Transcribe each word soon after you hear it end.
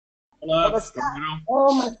Hello.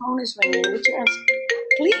 Oh, my phone is ringing. Would you answer?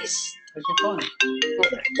 Please. Where's your phone?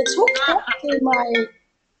 It's hooked up to my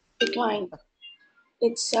decline.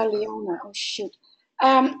 It's Leona. Oh, shoot.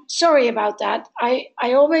 Sorry about that. I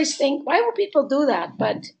always think, why would people do that?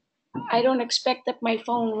 But I don't expect that my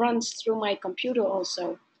phone runs through my computer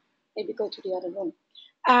also. Maybe go to the other room.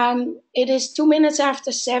 It is 2 minutes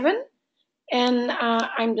after 7, and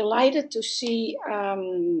I'm delighted to see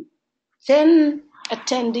 10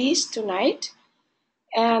 attendees tonight.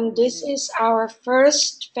 And this is our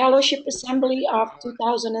first fellowship assembly of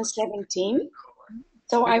 2017.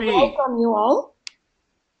 So I welcome you all.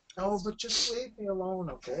 Oh, but just leave me alone,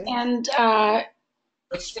 okay? And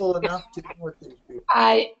That's full enough to deal with these people.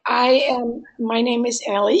 my name is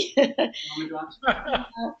Ellie.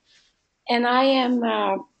 And I am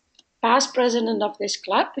past president of this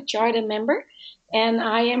club, a charter member. And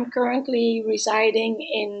I am currently residing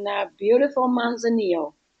in beautiful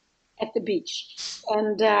Manzanillo at the beach.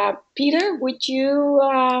 And Peter, would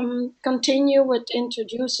you continue with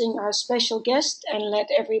introducing our special guest and let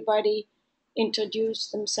everybody introduce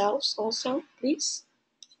themselves also, please?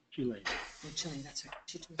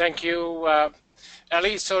 Thank you,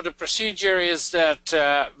 Ellie. So the procedure is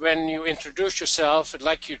that when you introduce yourself, I'd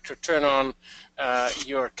like you to turn on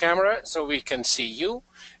your camera so we can see you.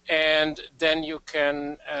 And then you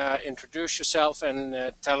can introduce yourself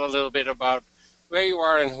and tell a little bit about where you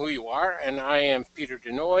are and who you are. And I am Peter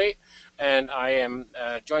Denoy, and I am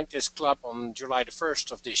joined this club on July the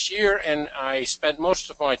 1st of this year, and I spent most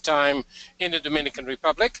of my time in the Dominican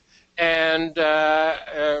Republic. And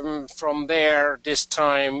from there, this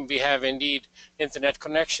time, we have indeed internet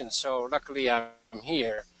connection. So luckily I'm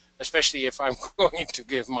here, especially if I'm going to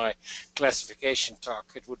give my classification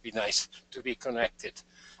talk. It would be nice to be connected.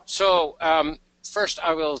 So first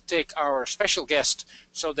I will take our special guest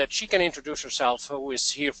so that she can introduce herself, who is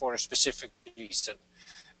here for a specific reason.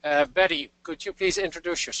 Betty, could you please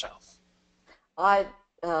introduce yourself?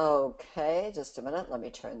 Okay, just a minute. Let me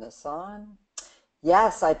turn this on.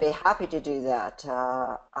 Yes, I'd be happy to do that.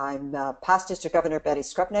 I'm past District Governor Betty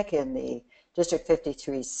Skrupnik in the District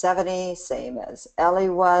 5370, same as Ellie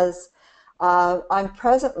was. I'm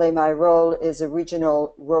presently, my role is a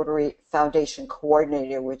Regional Rotary Foundation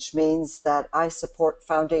Coordinator, which means that I support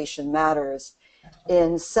foundation matters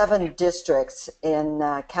in 7 districts in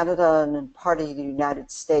Canada and part of the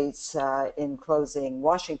United States, including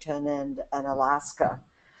Washington and Alaska.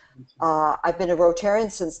 I've been a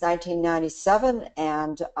Rotarian since 1997,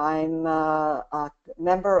 and I'm a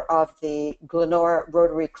member of the Glenora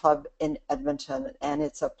Rotary Club in Edmonton, and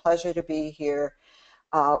it's a pleasure to be here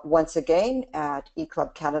once again at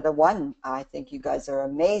eClub Canada 1. I think you guys are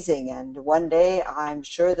amazing, and one day I'm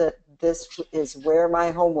sure that this is where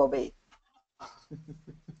my home will be.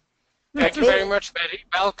 Thank you very much, Betty.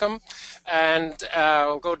 Welcome. And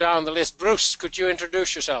we'll go down the list. Bruce, could you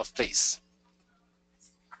introduce yourself, please?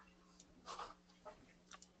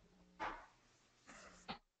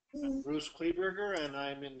 Bruce Kleberger, and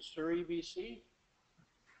I'm in Surrey, BC.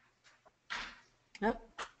 Yep.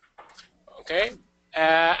 Okay.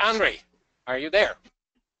 Henry, are you there?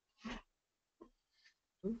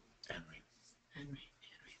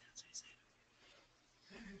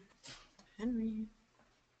 Henry.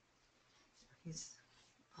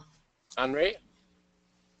 Henry?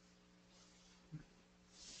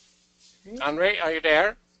 Henry, are you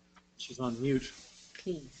there? She's on mute.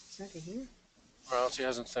 Please, is that here? Well, she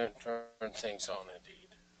hasn't turned things on, indeed.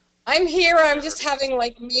 I'm here. I'm just having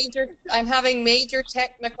I'm having major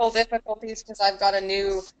technical difficulties because I've got a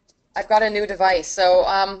new device. So,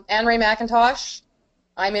 Anne-Ray McIntosh,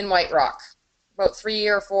 I'm in White Rock, about 3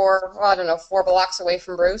 or 4, well, I don't know, 4 blocks away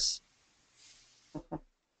from Bruce.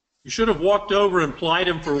 You should have walked over and plied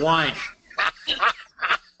him for wine.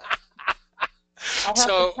 I'll have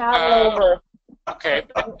to paddle over. Okay.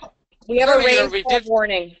 We have a rainfall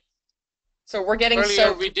warning, so we're getting soaked.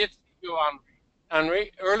 Earlier we did see you,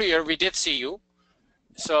 Henry. Earlier we did see you.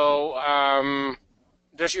 So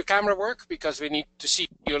does your camera work? Because we need to see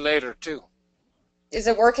you later too. Is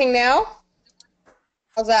it working now?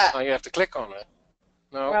 How's that? Oh, you have to click on it.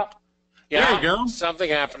 No. Well, yeah, there you go. Something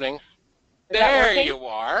happening. Is that there working? You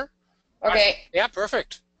are. Okay. Yeah,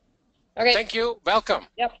 perfect. Okay. Thank you. Welcome.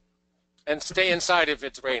 Yep. And stay inside if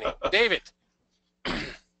it's raining. David.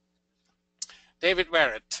 David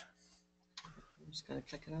Barrett. I'm just going to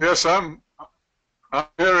click it on. Yes, I'm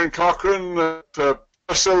here in Cochrane at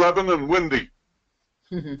plus 11 and windy.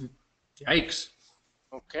 Yikes.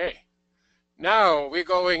 Okay. Now we're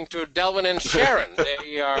going to Delvin and Sharon.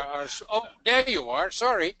 They are oh, there you are.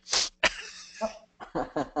 Sorry.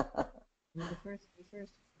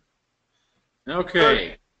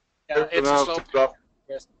 Okay. Yeah, it's a slow.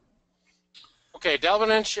 Yes. Okay,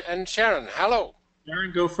 Delvin and Sharon, hello.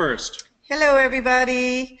 Sharon, go first. Hello,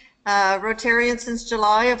 everybody. Rotarian since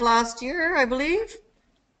July of last year, I believe.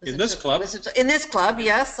 In this club? In this club,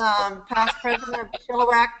 yes. Past president of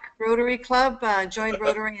Chilliwack Rotary Club, joined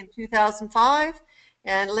Rotary in 2005,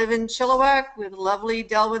 and live in Chilliwack with lovely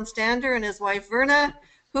Delwyn Stander and his wife Verna,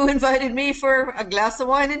 who invited me for a glass of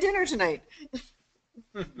wine and dinner tonight.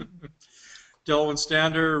 Delwyn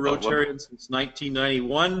Stander, Rotarian since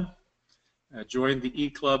 1991. Joined the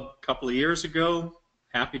E-Club a couple of years ago.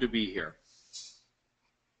 Happy to be here.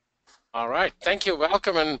 All right, thank you,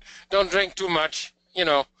 welcome, and don't drink too much, you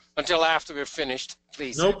know, until after we're finished,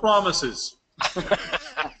 please. No promises.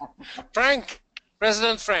 Frank,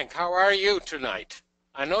 President Frank, how are you tonight?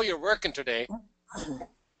 I know you're working today.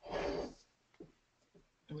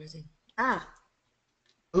 Where is he? Ah.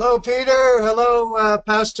 Hello, Peter. Hello,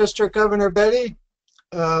 past District Governor Betty.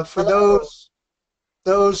 For those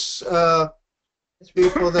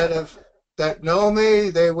people that know me,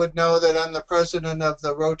 they would know that I'm the president of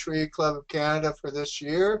the Rotary Club of Canada for this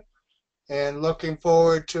year, and looking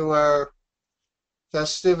forward to our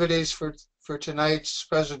festivities for tonight's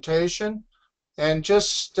presentation. And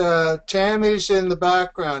just Tammy's in the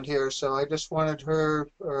background here, so I just wanted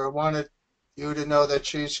you to know that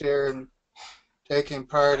she's here and taking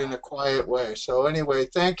part in a quiet way. So anyway,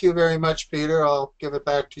 thank you very much, Peter. I'll give it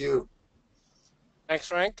back to you. Thanks,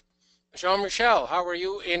 Frank. Jean-Michel, how are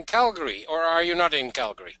you in Calgary, or are you not in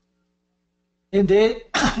Calgary? Indeed,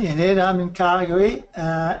 I'm in Calgary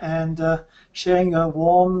and sharing a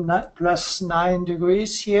warm +9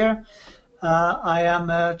 degrees here. I am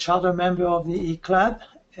a charter member of the E-Club,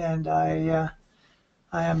 and I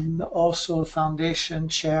am also foundation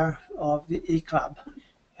chair of the E-Club.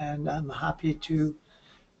 And I'm happy to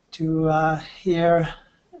hear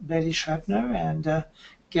Betty Shrapner and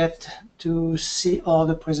get to see all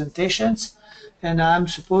the presentations. And I'm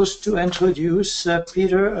supposed to introduce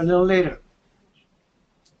Peter a little later.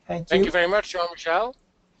 Thank you. Thank you very much, Jean-Michel.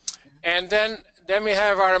 And then we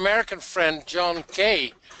have our American friend, John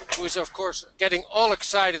Kay, who is, of course, getting all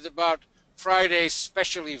excited about Friday's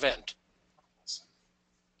special event.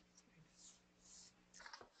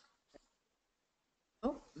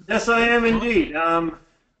 Yes, I am indeed. I'm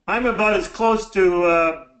about as close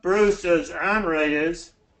to Bruce as Andre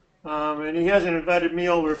is, and he hasn't invited me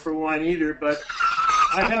over for wine either, but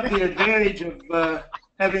I have the advantage of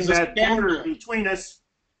having that border between us,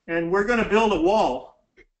 and we're going to build a wall.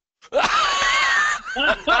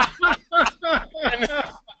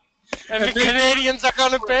 And the Canadians are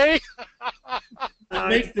going to pay?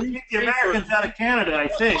 To keep the Americans out of Canada, I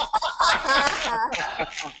think.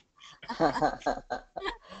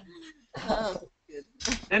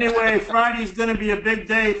 Anyway, Friday's going to be a big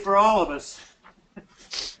day for all of us.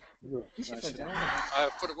 For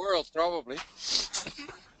the world, probably.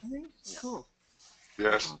 Cool.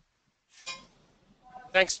 Yes.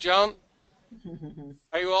 Thanks, John.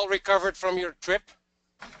 Are you all recovered from your trip?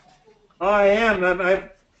 Oh, I am.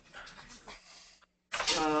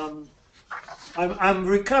 I'm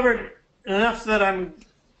recovered enough that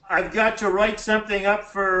I've got to write something up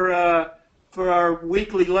for our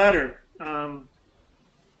weekly letter.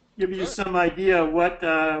 Give you some idea of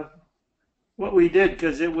what we did,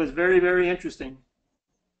 because it was very, very interesting.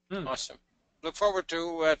 Awesome. Look forward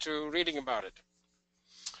to reading about it.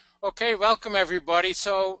 Okay, welcome everybody.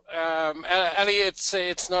 So, Ellie,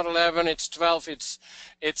 it's not 11, it's 12.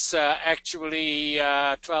 It's actually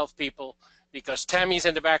 12 people, because Tammy's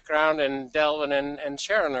in the background and Delvin and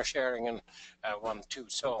Sharon are sharing in one too.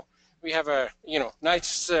 So we have a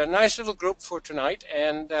nice little group for tonight,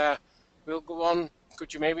 and we'll go on.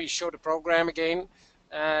 Could you maybe show the program again?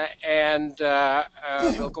 And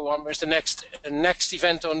we'll go on with the next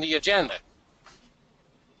event on the agenda.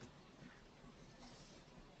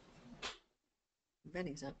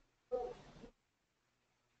 Benny's up.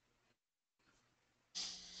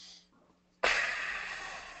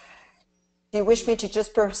 Do you wish me to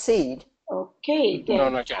just proceed? Okay, then, No,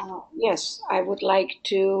 not yet. yes, I would like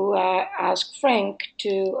to ask Frank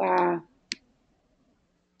to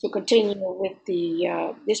continue with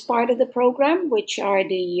the this part of the program, which are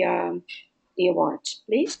the awards.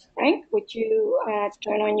 Please, Frank, would you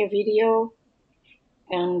turn on your video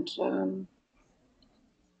and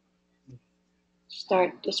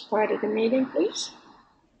start this part of the meeting, please?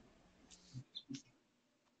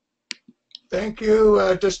 Thank you,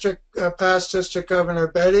 past District Governor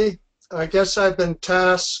Betty. I guess I've been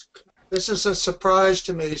tasked. This is a surprise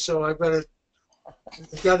to me, so I've got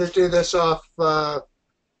to do this off, I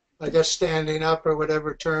guess, standing up or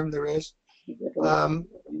whatever term there is.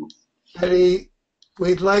 Betty,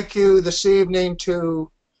 we'd like you this evening to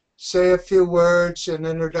say a few words in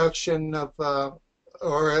introduction of,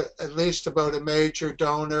 or at least about a major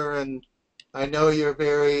donor. And I know you're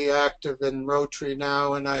very active in Rotary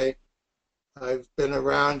now, and I've been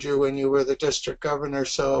around you when you were the district governor.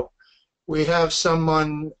 So we have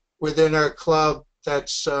someone within our club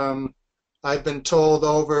that's, I've been told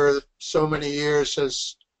over so many years,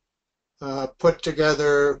 has put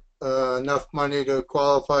together enough money to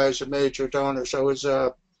qualify as a major donor. So it was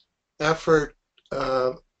a effort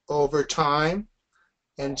over time.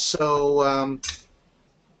 And so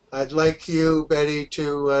I'd like you, Betty,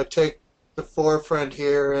 to take the forefront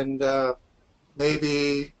here and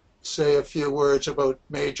maybe say a few words about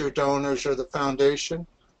major donors or the foundation.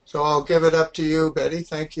 So I'll give it up to you, Betty.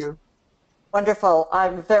 Thank you. Wonderful.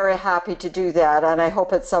 I'm very happy to do that, and I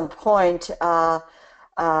hope at some point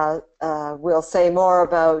we'll say more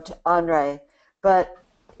about Henri. But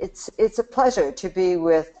it's a pleasure to be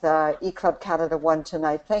with eClub Canada 1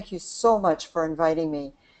 tonight. Thank you so much for inviting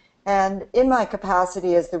me. And in my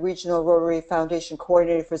capacity as the Regional Rotary Foundation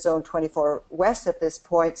Coordinator for Zone 24 West at this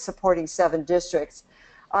point, supporting 7 districts,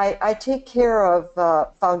 I take care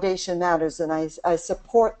of foundation matters, and I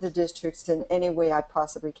support the districts in any way I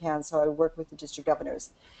possibly can, so I work with the district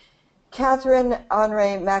governors. Catherine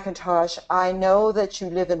Henri McIntosh, I know that you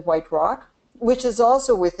live in White Rock, which is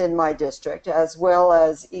also within my district, as well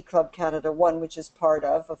as eClub Canada 1, which is part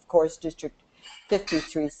of course, District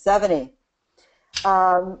 5370.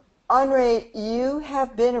 Henri, you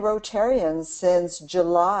have been a Rotarian since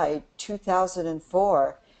July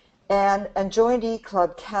 2004. And joined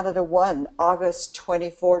eClub Canada 1 August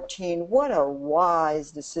 2014. What a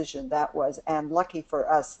wise decision that was, and lucky for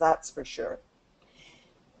us, that's for sure.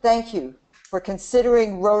 Thank you for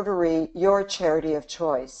considering Rotary your charity of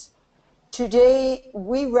choice. Today,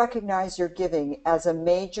 we recognize your giving as a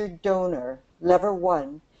major donor, level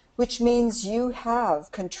 1, which means you have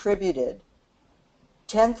contributed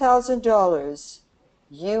 $10,000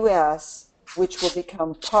 US, which will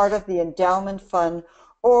become part of the endowment fund,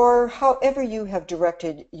 or however you have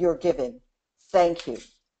directed your giving. Thank you.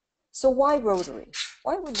 So why Rotary?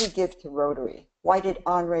 Why would we give to Rotary? Why did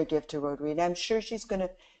Henri give to Rotary? And I'm sure she's going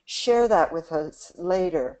to share that with us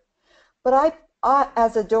later. But I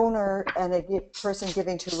as a donor and a person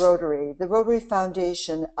giving to Rotary, the Rotary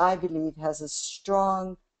Foundation, I believe, has a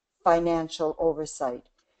strong financial oversight.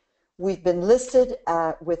 We've been listed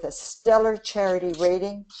with a stellar charity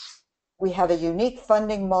rating. We have a unique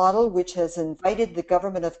funding model which has invited the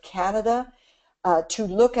Government of Canada to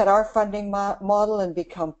look at our funding model and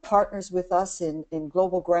become partners with us in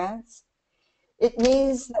global grants. It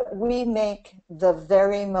means that we make the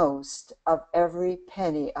very most of every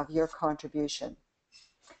penny of your contribution.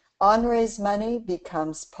 Henri's money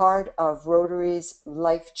becomes part of Rotary's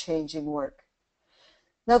life-changing work.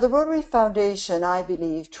 Now, the Rotary Foundation, I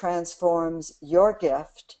believe, transforms your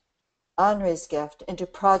gift, Henri's gift, into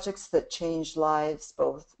projects that change lives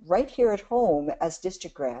both right here at home as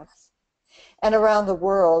district grants and around the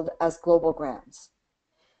world as global grants.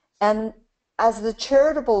 And as the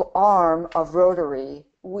charitable arm of Rotary,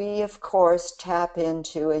 we of course tap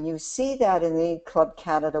into, and you see that in the Club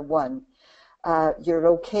Canada 1, you're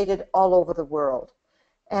located all over the world.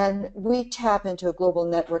 And we tap into a global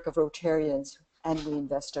network of Rotarians, and we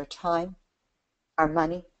invest our time, our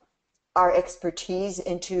money, our expertise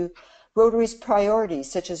into Rotary's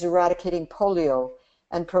priorities, such as eradicating polio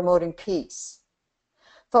and promoting peace.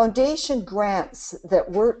 Foundation grants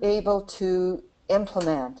that we're able to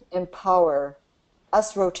implement empower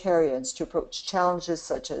us Rotarians to approach challenges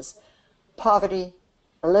such as poverty,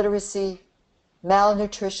 illiteracy,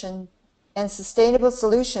 malnutrition, and sustainable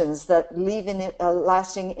solutions that leave a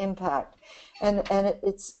lasting impact. And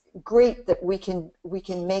it's great that we can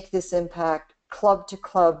make this impact club to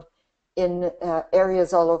club in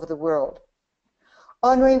areas all over the world.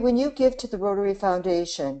 Henri, when you give to the Rotary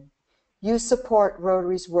Foundation, you support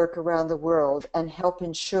Rotary's work around the world and help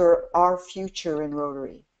ensure our future in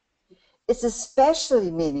Rotary. It's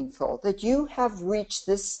especially meaningful that you have reached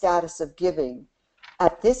this status of giving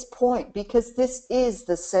at this point because this is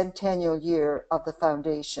the centennial year of the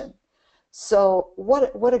foundation. So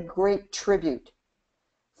what a great tribute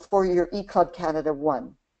for your eClub Canada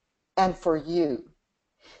 1 and for you.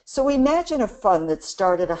 So imagine a fund that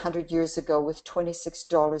started 100 years ago with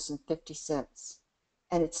 $26.50,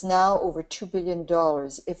 and it's now over $2 billion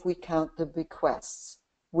if we count the bequests,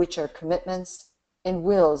 which are commitments and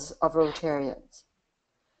wills of Rotarians.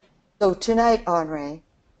 So tonight, Henri,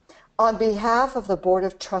 on behalf of the Board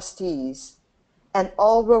of Trustees and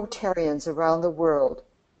all Rotarians around the world,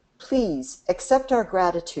 please accept our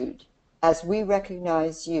gratitude as we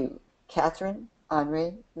recognize you, Catherine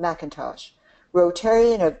Henri McIntosh,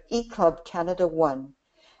 Rotarian of E-Club Canada 1,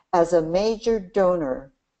 as a major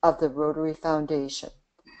donor of the Rotary Foundation.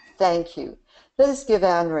 Thank you. Let us give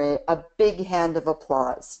Henri a big hand of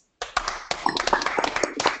applause.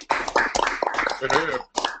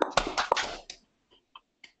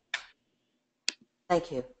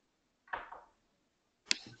 Thank you.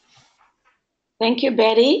 Thank you,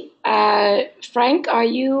 Betty. Frank, are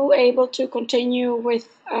you able to continue with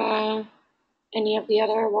any of the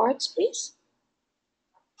other awards, please?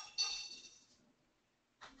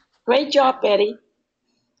 Great job, Betty,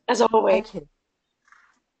 as always. Thank you.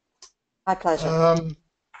 My pleasure.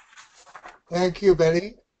 Thank you,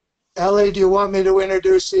 Betty. Ellie, do you want me to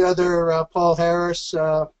introduce the other Paul Harris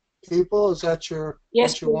people? Is that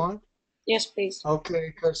what you want? Yes, please.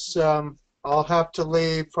 Okay, because I'll have to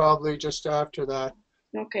leave probably just after that.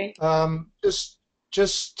 Okay.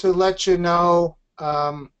 Just to let you know,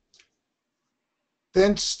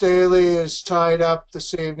 Vince Daly is tied up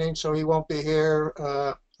this evening, so he won't be here.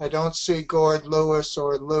 I don't see Gord Lewis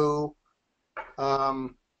or Lou.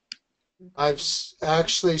 I've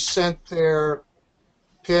actually sent their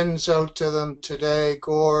pins out to them today,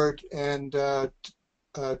 Gord and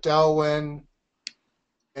Delwyn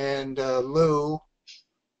and Lou.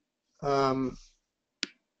 I'm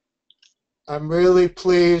really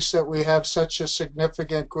pleased that we have such a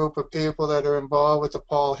significant group of people that are involved with the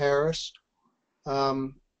Paul Harris.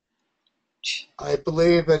 I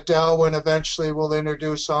believe that Delwyn eventually will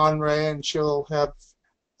introduce Henri and she'll have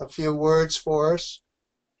a few words for us.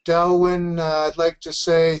 Delwyn, I'd like to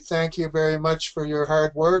say thank you very much for your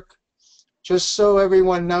hard work. Just so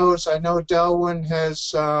everyone knows, I know Delwyn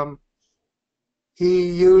has, he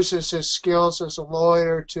uses his skills as a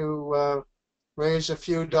lawyer to raise a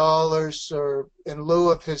few dollars or in lieu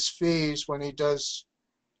of his fees when he does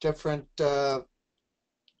different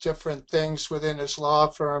things within his law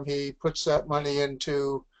firm. He puts that money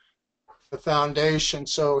into the foundation,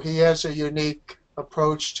 so he has a unique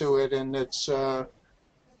approach to it, and it's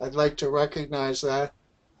I'd like to recognize that.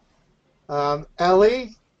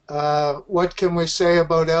 Ellie, what can we say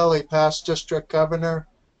about Ellie, past district governor,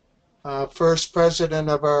 first president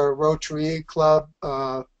of our Rotary E-Club,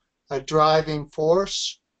 a driving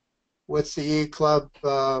force with the E-Club.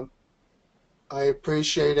 I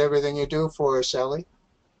appreciate everything you do for us, Ellie.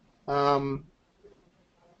 I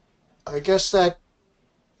guess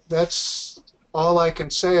that's all I can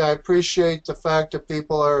say. I appreciate the fact that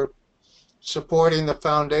people are supporting the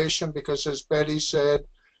foundation because, as Betty said,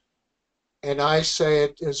 and I say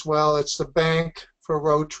it as well, it's the bank for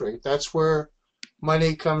Rotary. That's where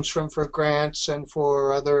money comes from for grants and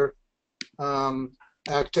for other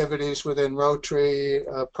activities within Rotary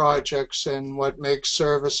projects, and what makes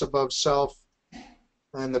service above self,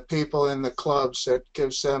 and the people in the clubs that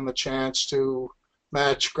gives them a chance to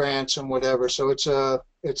match grants and whatever. So it's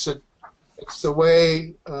the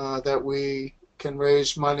way that we can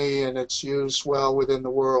raise money, and it's used well within the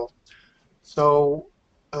world. So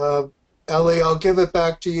Ellie, I'll give it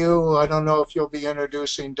back to you. I don't know if you'll be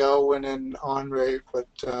introducing Delwyn and Henri, but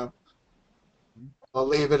I'll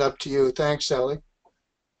leave it up to you. Thanks, Ellie.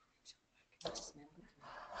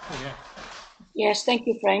 Yes, thank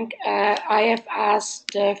you, Frank. I have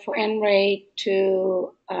asked for Henri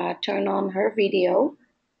to turn on her video,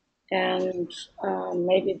 and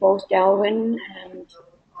maybe both Delwyn and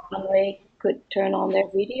Henri could turn on their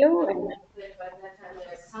video, and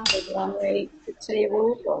maybe Henri could say a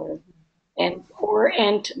word, or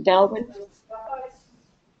Delwyn.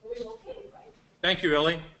 Thank you,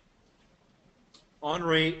 Ellie.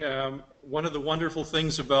 Henri, one of the wonderful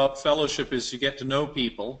things about fellowship is you get to know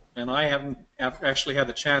people, and I haven't actually had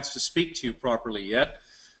the chance to speak to you properly yet,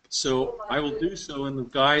 so I will do so in the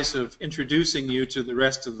guise of introducing you to the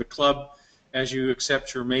rest of the club as you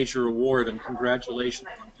accept your major award, and congratulations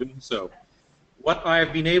on doing so. What I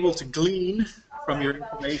have been able to glean from your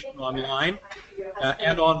information online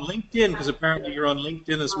and on LinkedIn, because apparently you're on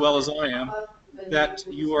LinkedIn as well as I am, that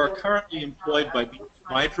you are currently employed by Beach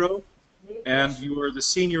Hydro, and you are the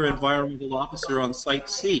Senior Environmental Officer on Site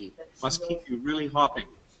C. Must keep you really hopping.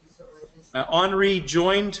 Henri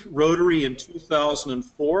joined Rotary in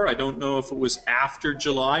 2004. I don't know if it was after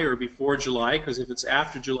July or before July, because if it's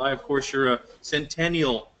after July, of course, you're a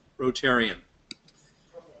centennial Rotarian.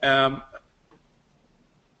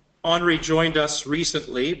 Henri joined us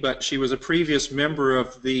recently, but she was a previous member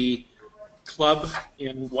of the club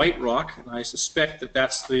in White Rock, and I suspect that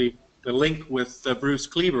that's the link with Bruce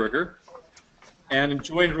Kleberger. And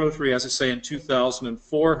joined Rotary, as I say, in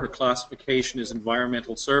 2004. Her classification is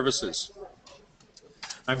Environmental Services.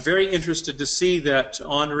 I'm very interested to see that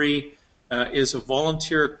Henri is a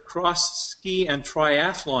volunteer cross ski and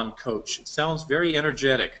triathlon coach. It sounds very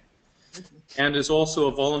energetic. And is also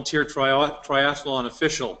a volunteer triathlon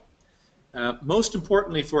official. Most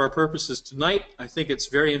importantly for our purposes tonight, I think it's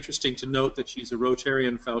very interesting to note that she's a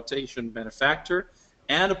Rotarian Foundation benefactor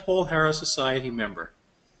and a Paul Harris Society member.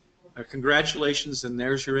 Congratulations, and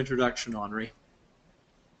there's your introduction, Henri.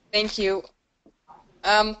 Thank you.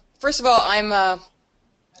 First of all,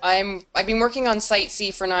 I've been working on Site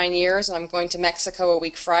C for 9 years, and I'm going to Mexico a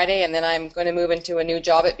week Friday, and then I'm going to move into a new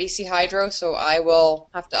job at BC Hydro, so I will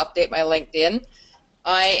have to update my LinkedIn.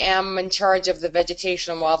 I am in charge of the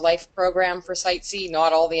Vegetation and Wildlife Program for Site C,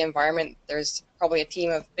 not all the environment. There's probably a team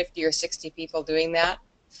of 50 or 60 people doing that.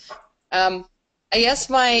 I guess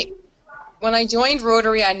when I joined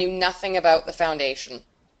Rotary, I knew nothing about the foundation.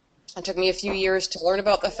 It took me a few years to learn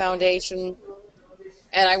about the foundation,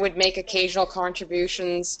 and I would make occasional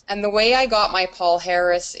contributions. And the way I got my Paul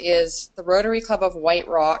Harris is the Rotary Club of White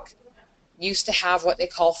Rock used to have what they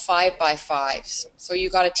call 5x5s. So you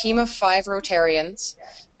got a team of 5 Rotarians,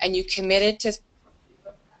 and you committed to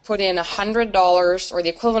put in $100 or the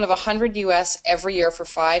equivalent of 100 US every year for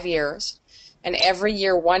 5 years. And every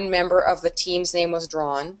year one member of the team's name was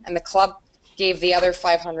drawn, and the club gave the other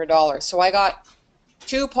 $500. So I got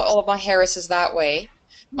 2 Paul Harrises that way.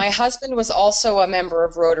 My husband was also a member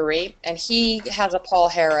of Rotary, and he has a Paul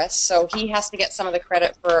Harris, so he has to get some of the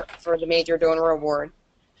credit for the Major Donor Award.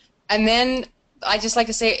 And then I just like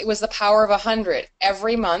to say it was the power of 100.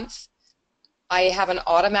 Every month I have an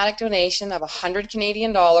automatic donation of 100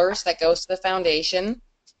 Canadian dollars that goes to the foundation,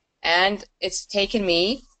 and it's taken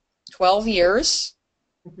me 12 years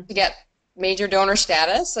to get major donor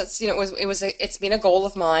status. That's, it's been a goal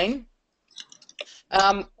of mine.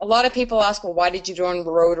 A lot of people ask, well, why did you join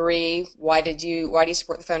Rotary? Why do you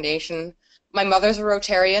support the foundation? My mother's a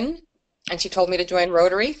Rotarian, and she told me to join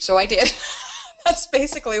Rotary, so I did. That's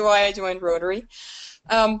basically why I joined Rotary.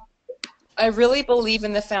 I really believe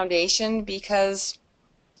in the foundation because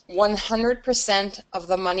 100% of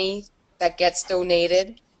the money that gets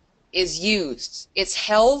donated is used. It's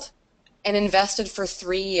held and invested for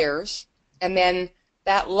 3 years, and then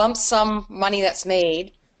that lump sum money that's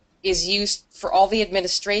made is used for all the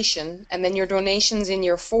administration, and then your donations in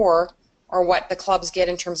year 4 are what the clubs get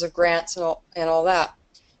in terms of grants and all that.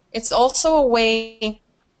 It's also a way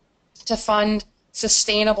to fund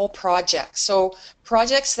sustainable projects. So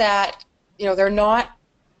projects that, they're not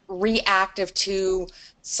reactive to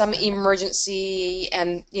some emergency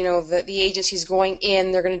and, the agency's going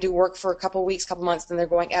in, they're going to do work for a couple weeks, couple months, then they're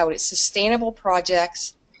going out. It's sustainable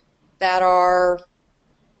projects that are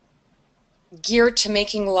geared to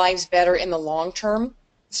making lives better in the long term.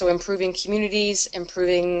 So improving communities,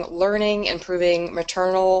 improving learning, improving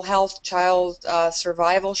maternal health, child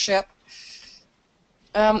survivalship.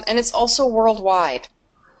 And it's also worldwide.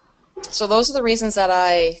 So those are the reasons that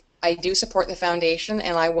I do support the foundation,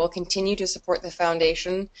 and I will continue to support the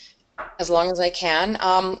foundation as long as I can.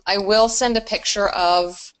 I will send a picture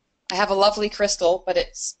of, I have a lovely crystal, but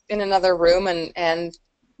it's in another room, and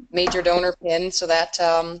major donor pin, so that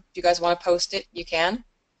if you guys want to post it, you can.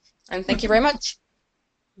 And thank you very much.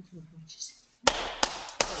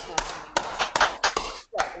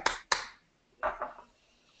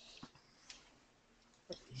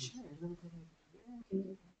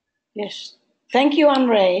 Yes. Thank you,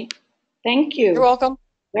 Henri. Thank you. You're welcome.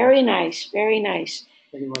 Very nice. Very nice.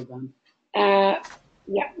 Very well done.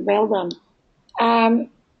 Yeah, well done.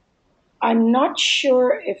 I'm not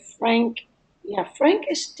sure if Frank, Frank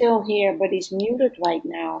is still here, but he's muted right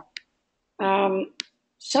now.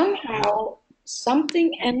 Somehow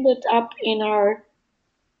something ended up in our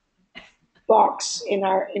box, in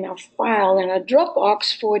our file, in our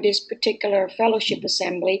Dropbox for this particular fellowship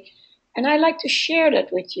assembly, and I'd like to share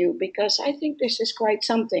that with you because I think this is quite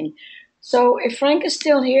something. So if Frank is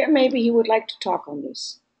still here, maybe he would like to talk on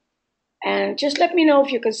this. And just let me know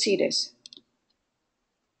if you can see this.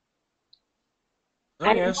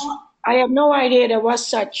 Oh, yes. I have no idea there was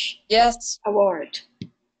such yes award.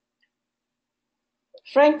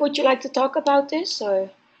 Frank, would you like to talk about this? Or?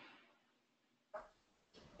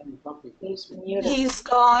 He's muted. He's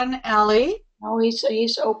gone, Allie. No, he's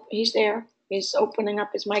there. He's opening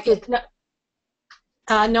up his microphone.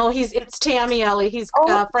 No, it's Tammy, Ellie.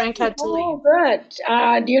 Frank had to leave. Oh,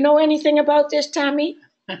 good. Do you know anything about this, Tammy?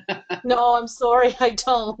 No, I'm sorry, I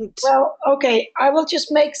don't. Well, okay, I will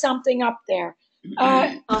just make something up there.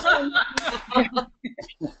 How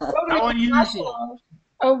unusual.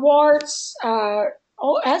 Awards,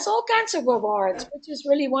 has all kinds of awards, which is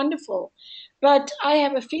really wonderful. But I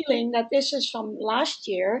have a feeling that this is from last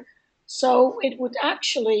year, so it would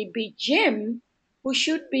actually be Jim who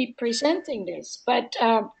should be presenting this. But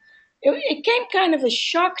it came kind of a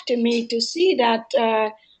shock to me to see that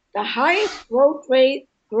the highest growth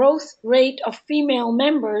rate of female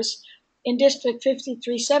members in District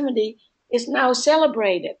 5370 is now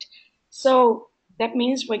celebrated. So that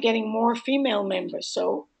means we're getting more female members.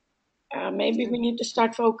 So maybe we need to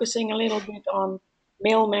start focusing a little bit on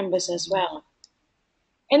male members as well.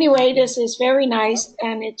 Anyway, this is very nice,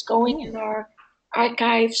 and it's going in our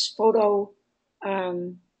archives photo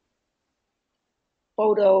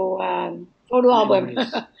album.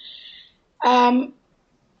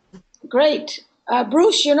 Great.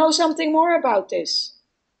 Bruce, you know something more about this?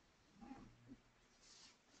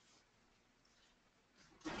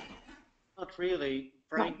 Not really.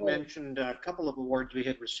 Frank mentioned a couple of awards we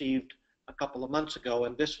had received a couple of months ago,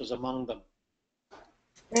 and this was among them.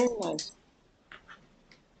 Very nice.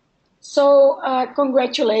 So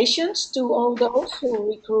congratulations to all those who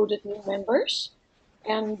recruited new members.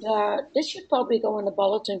 And this should probably go in the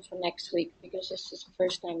bulletin for next week, because this is the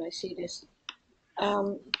first time I see this.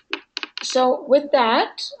 So with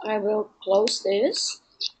that, I will close this.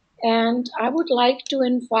 And I would like to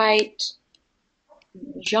invite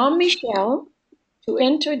Jean-Michel to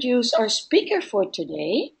introduce our speaker for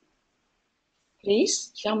today.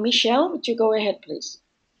 Please, Jean-Michel, would you go ahead, please?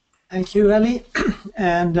 Thank you, Ellie.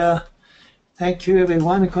 And thank you,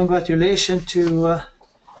 everyone. Congratulations to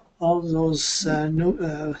all those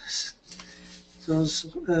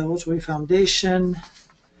Rotary Foundation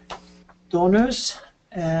donors.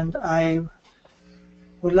 And I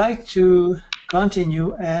would like to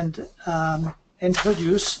continue and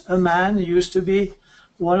introduce a man who used to be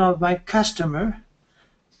one of my customers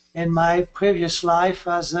in my previous life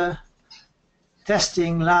as a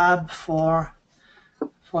testing lab for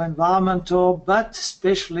environmental, but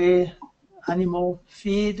especially animal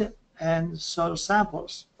feed and soil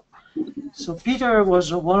samples. So Peter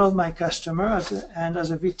was one of my customers, and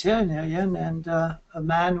as a veterinarian and a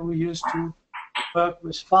man who used to work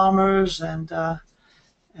with farmers and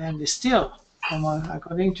is still,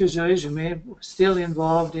 according to the resume, still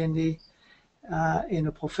involved in the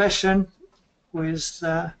profession with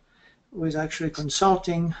actually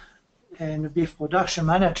consulting in the beef production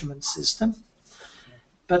management system.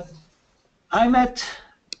 But I met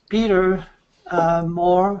Peter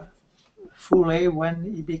more fully when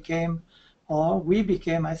he became, or we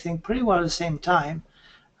became, I think, pretty well at the same time,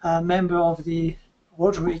 a member of the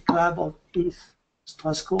Rotary Club of East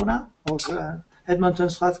Strathcona, or Edmonton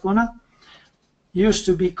Strathcona. Used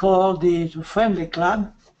to be called the Friendly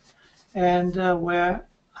Club, and where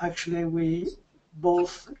actually we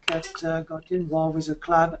both got involved with the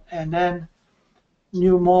club, and then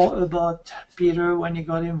knew more about Peter when he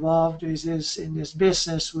got involved with in this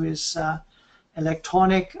business with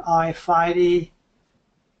electronic RFID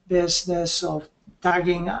business of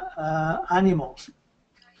tagging animals.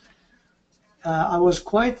 I was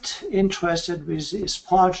quite interested with his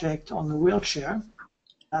project on the wheelchair.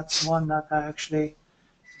 That's one that I actually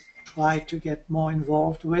tried to get more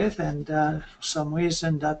involved with, and for some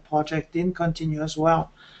reason that project didn't continue as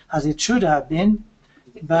well as it should have been.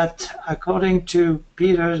 But according to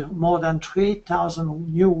Peter, more than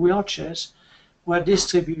 3,000 new wheelchairs were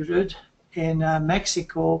distributed in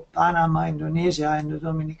Mexico, Panama, Indonesia, and the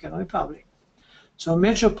Dominican Republic. So a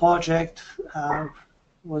major project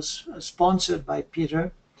was sponsored by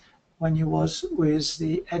Peter when he was with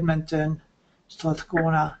the Edmonton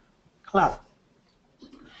Strathcona Club.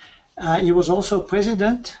 He was also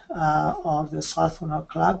president of the Strathcona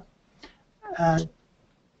Club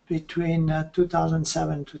between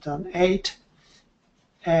 2007 and 2008,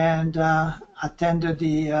 and attended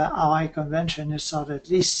the RI convention in Salt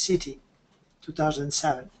Lake City,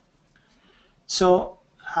 2007. So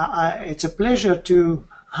it's a pleasure to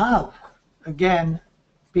have, again,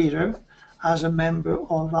 Peter as a member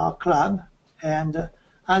of our club, and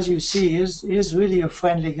as you see, he's really a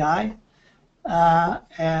friendly guy,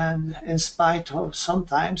 and in spite of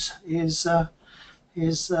sometimes his how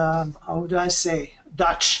would I say,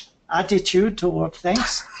 Dutch attitude toward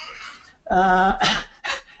things. But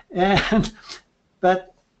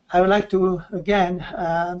I would like to again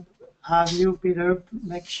have you, Peter,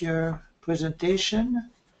 make your presentation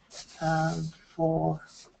to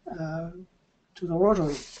the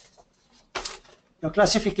Rotary, your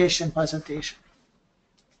classification presentation.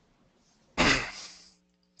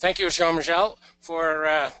 Thank you, Jean-Michel, for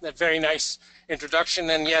that very nice introduction.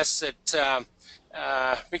 And yes,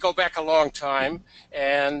 we go back a long time,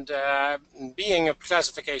 and being a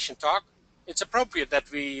classification talk, it's appropriate that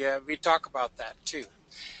we talk about that too.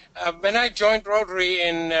 When I joined Rotary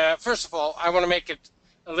first of all, I want to make it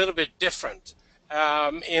a little bit different.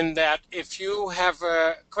 in that if you have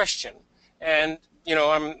a question, and you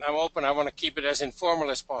know, I'm open. I want to keep it as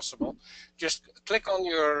informal as possible. Just click on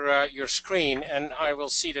your screen, and I will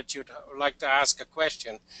see that you'd like to ask a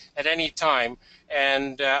question at any time,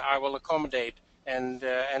 and I will accommodate and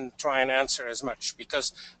try and answer as much,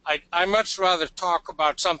 because I much rather talk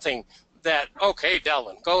about something that. Okay,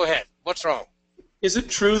 Delvin, go ahead. What's wrong? Is it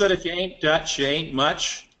true that if you ain't Dutch, you ain't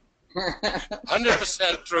much?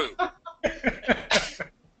 100% true.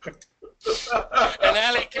 And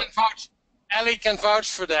Ali can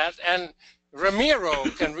vouch for that, and Ramiro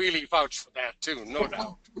can really vouch for that too, no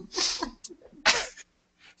doubt.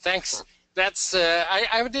 Thanks. That's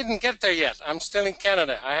I didn't get there yet. I'm still in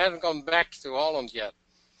Canada. I haven't gone back to Holland yet.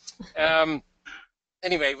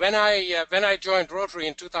 Anyway, when I joined Rotary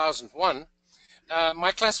in 2001,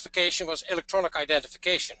 my classification was electronic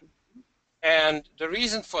identification, and the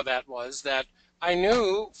reason for that was that I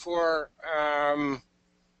knew for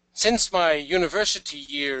since my university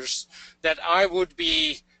years that I would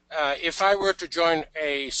be, if I were to join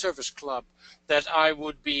a service club, that I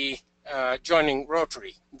would be joining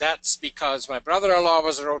Rotary. That's because my brother-in-law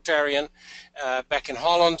was a Rotarian back in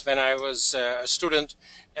Holland when I was a student.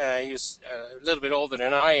 He was a little bit older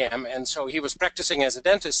than I am, and so he was practicing as a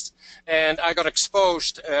dentist, and I got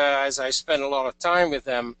exposed as I spent a lot of time with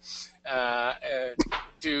them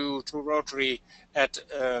to Rotary at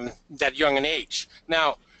that young an age.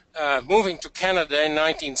 Now, moving to Canada in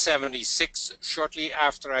 1976, shortly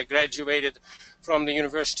after I graduated from the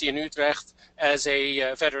University in Utrecht as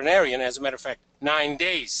a veterinarian, as a matter of fact, 9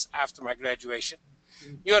 days after my graduation.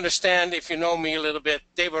 You understand, if you know me a little bit,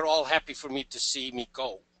 they were all happy for me to see me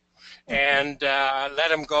go and let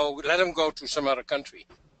them go to some other country.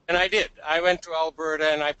 And I did. I went to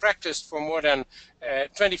Alberta, and I practiced for more than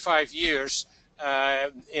 25 years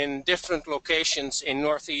in different locations in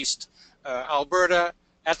northeast Alberta,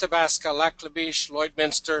 Athabasca, Lac La Biche,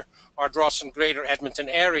 Lloydminster, Ardross, and Greater Edmonton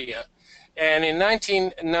area. And in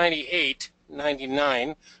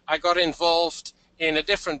 1998-99, I got involved in a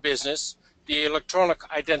different business, the electronic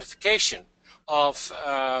identification of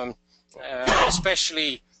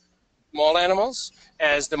especially small animals,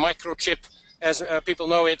 as the microchip, as people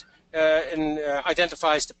know it,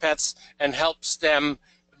 identifies the pets and helps them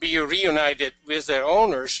be reunited with their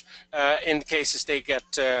owners in cases they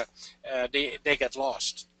get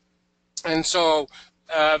lost. And so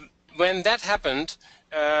when that happened,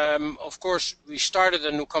 of course, we started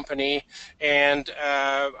a new company, and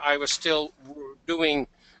I was still doing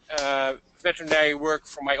veterinary work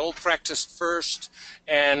for my old practice first,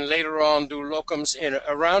 and later on do locums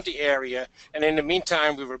around the area, and in the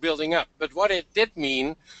meantime we were building up. But what it did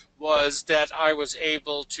mean was that I was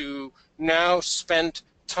able to now spend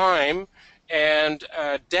time and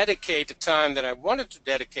dedicate the time that I wanted to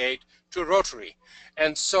dedicate to Rotary.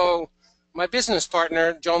 And so my business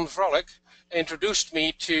partner, John Frolick, introduced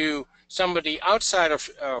me to somebody outside of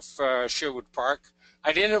Sherwood Park.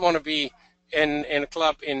 I didn't want to be in a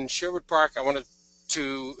club in Sherwood Park. I wanted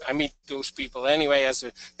to meet those people anyway, as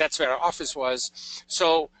that's where our office was.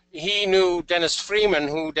 So he knew Dennis Freeman,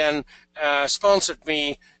 who then sponsored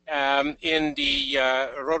me in the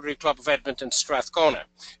Rotary Club of Edmonton Strathcona.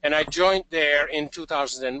 And I joined there in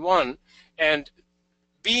 2001. And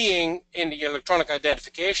being in the electronic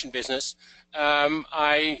identification business,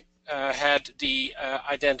 I had the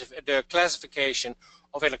classification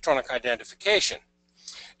of electronic identification.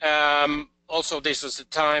 Also, this was the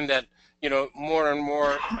time that, you know, more and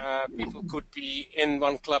more people could be in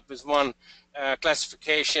one club with one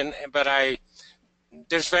classification, but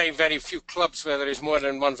there's very, very few clubs where there is more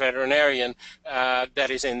than one veterinarian that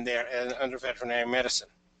is in there under veterinary medicine.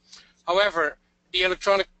 However, the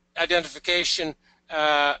electronic identification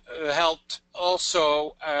helped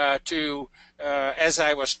also to, as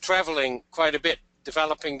I was traveling quite a bit,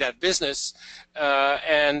 developing that business,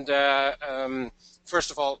 and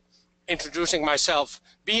first of all, introducing myself,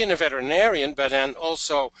 being a veterinarian, but then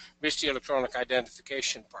also with the electronic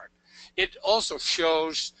identification part. It also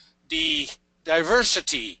shows the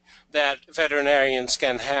diversity that veterinarians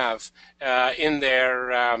can have in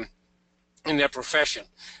their profession.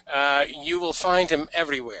 You will find them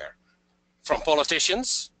everywhere, from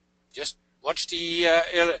politicians. Just watch the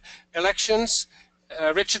elections.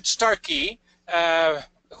 Richard Starkey,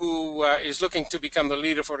 who is looking to become the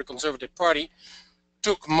leader for the Conservative Party,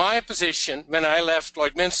 took my position when I left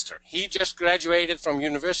Lloydminster. He just graduated from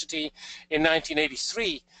university in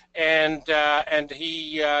 1983, and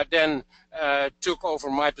he then took over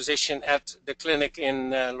my position at the clinic in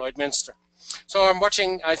Lloydminster. So I'm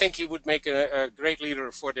watching. I think he would make a great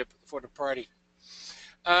leader for the party.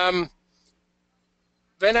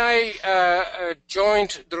 when I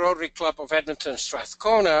joined the Rotary Club of Edmonton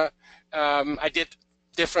Strathcona, I did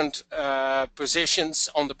different positions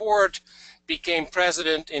on the board, became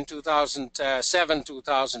president in 2007,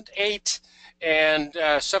 2008, and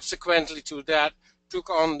subsequently to that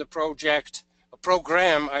took on the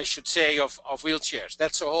program, I should say, of wheelchairs.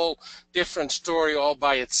 That's a whole different story all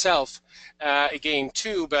by itself, again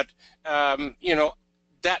too. But you know,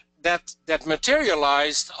 that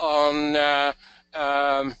materialized on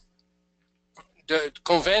the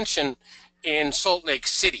convention in Salt Lake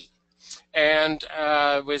City, and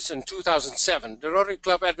was in 2007. The Rotary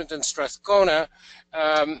Club Edmonton Strathcona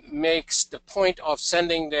makes the point of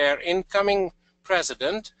sending their incoming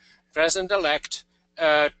president-elect,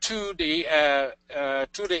 to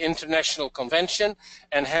the international convention,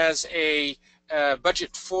 and has a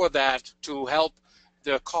budget for that to help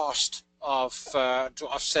the cost of to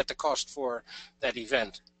offset the cost for that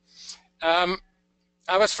event.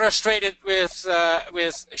 I was frustrated with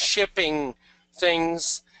shipping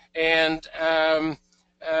things, and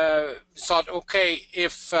thought, okay,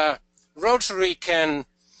 if Rotary can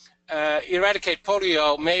eradicate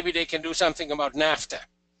polio, maybe they can do something about NAFTA.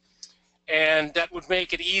 And that would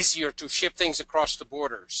make it easier to ship things across the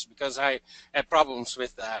borders, because I had problems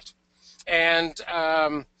with that. And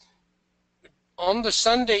on the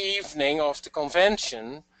Sunday evening of the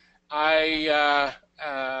convention, I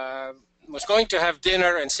was going to have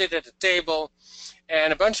dinner and sit at a table,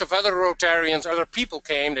 and a bunch of other Rotarians, other people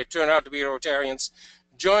came, they turned out to be Rotarians,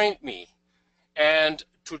 joined me. And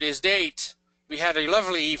to this date, we had a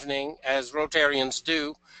lovely evening, as Rotarians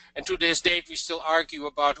do, and to this date we still argue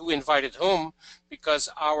about who invited whom, because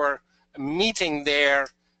our meeting there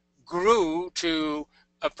grew to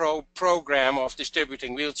a program of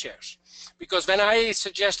distributing wheelchairs. Because when I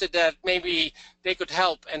suggested that maybe they could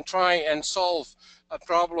help and try and solve a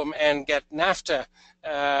problem and get NAFTA,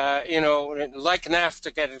 you know, like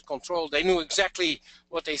NAFTA, get it controlled, they knew exactly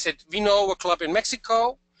what they said. We know a club in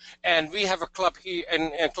Mexico, and we have a club here,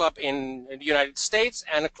 and a club in the United States,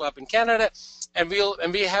 and a club in Canada, and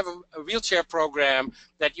we have a wheelchair program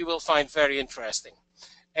that you will find very interesting.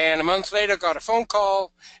 And a month later, got a phone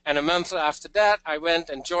call, and a month after that, I went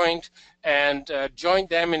and joined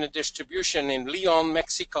them in a distribution in Leon,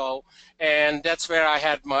 Mexico, and that's where I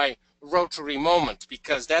had my Rotary moment,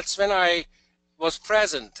 because that's when I was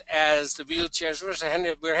present as the wheelchairs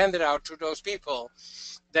were handed out to those people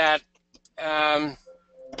that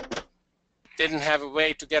didn't have a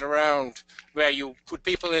way to get around, where you put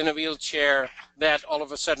people in a wheelchair that all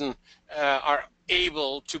of a sudden are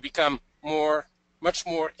able to become much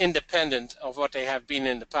more independent of what they have been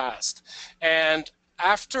in the past. And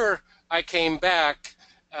after I came back,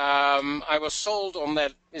 I was sold on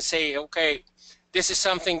that, and say, okay, this is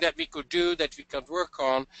something that we could do, that we could work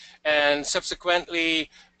on, and subsequently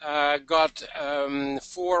got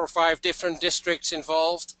 4 or 5 different districts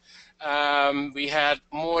involved. We had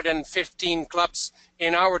more than 15 clubs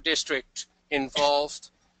in our district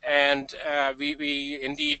involved, and we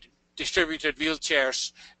indeed distributed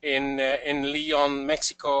wheelchairs in Leon,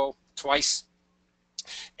 Mexico twice,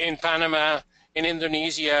 in Panama, in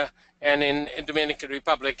Indonesia, and in Dominican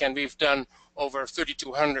Republic, and we've done over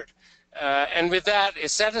 3,200. And with that,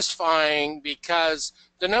 it's satisfying, because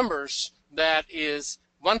the numbers, that is,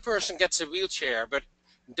 one person gets a wheelchair, but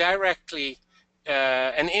directly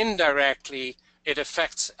and indirectly it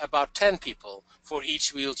affects about 10 people for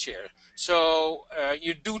each wheelchair. So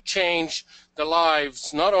you do change the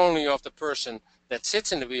lives not only of the person that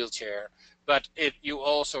sits in the wheelchair, but you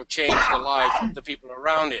also change the lives of the people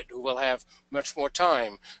around it, who will have much more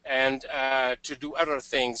time and to do other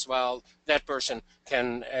things, while that person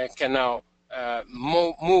can now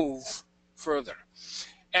move further.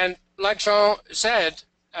 And like Jean said,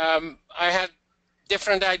 I had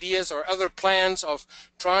different ideas or other plans of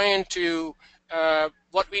trying to,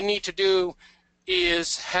 what we need to do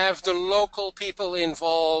is have the local people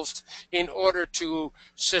involved in order to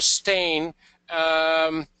sustain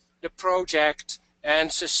the project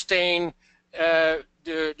and sustain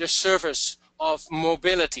the service of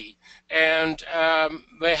mobility. And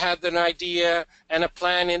we had an idea and a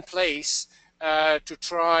plan in place to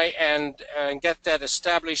try and get that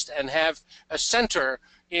established and have a center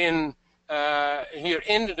in here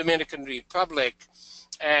in the Dominican Republic,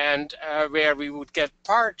 and where we would get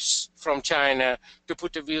parts from China to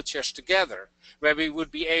put the wheelchairs together, where we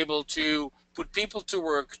would be able to put people to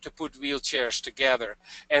work to put wheelchairs together,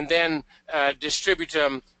 and then distribute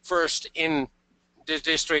them first in the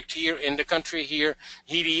district here, in the country here.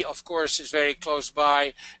 Haiti, of course, is very close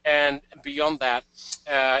by, and beyond that,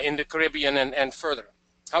 in the Caribbean and further.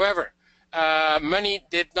 However, money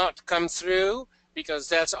did not come through, because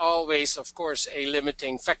that's always, of course, a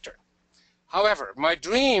limiting factor. However, my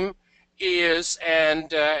dream is,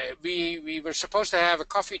 and we were supposed to have a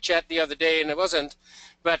coffee chat the other day and it wasn't,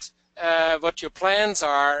 but what your plans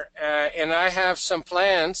are, and I have some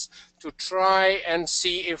plans to try and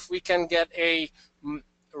see if we can get a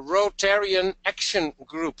Rotarian action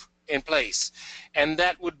group in place, and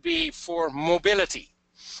that would be for mobility.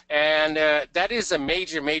 And that is a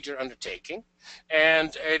major, major undertaking,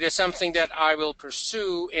 and it is something that I will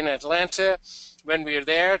pursue in Atlanta when we're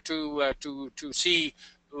there to see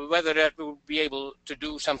whether that will be able to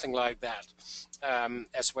do something like that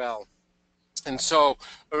as well. And so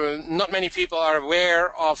not many people are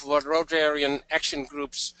aware of what Rotarian action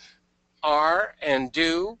groups are and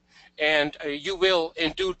do, and you will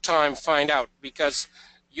in due time find out, because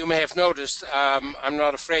you may have noticed I'm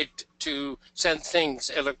not afraid to send things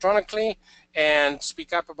electronically and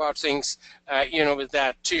speak up about things, you know, with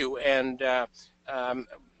that too. And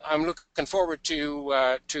I'm looking forward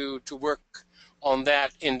to work on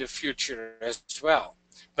that in the future as well.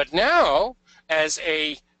 But now, as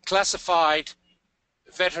a classified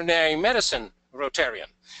veterinary medicine Rotarian,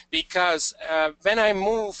 because when I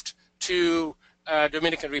moved to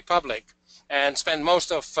Dominican Republic and spent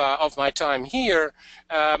most of my time here,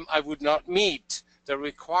 I would not meet the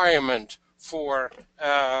requirement for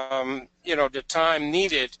you know, the time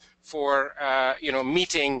needed for you know,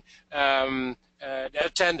 meeting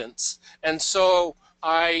attendance, and so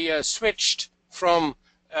I switched from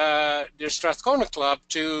the Strathcona Club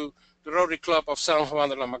to the Rotary Club of San Juan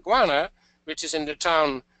de la Maguana, which is in the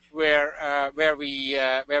town where we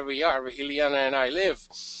are, where Ileana and I live.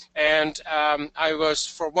 And I was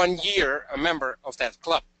for 1 year a member of that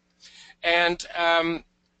club. And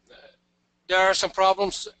there are some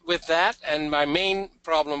problems with that, and my main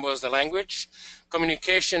problem was the language.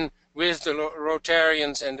 Communication with the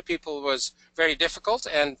Rotarians and the people was very difficult,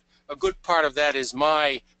 and a good part of that is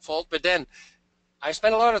my fault. But then I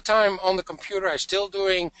spent a lot of time on the computer. I'm still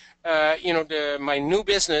doing, you know, my new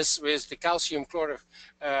business with the calcium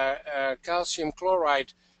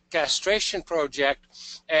chloride castration project,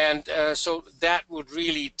 and so that would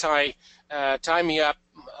really tie me up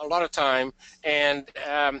a lot of time. And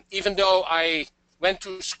even though I went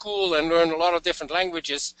to school and learned a lot of different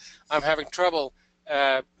languages, I'm having trouble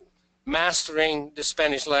mastering the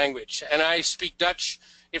Spanish language. And I speak Dutch.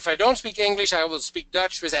 If I don't speak English, I will speak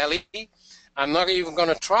Dutch with Ellie. I'm not even going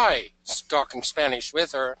to try talking Spanish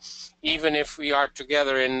with her, even if we are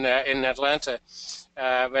together in Atlanta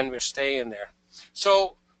when we're staying there.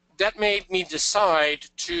 So that made me decide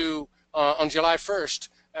to, on July 1st,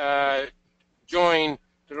 join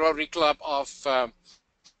the Rotary Club of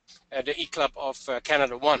the E-Club of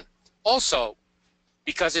Canada 1. Also,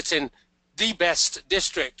 because it's in the best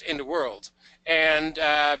district in the world, and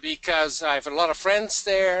because I have a lot of friends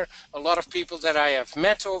there, a lot of people that I have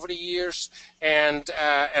met over the years, and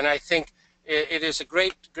I think it is a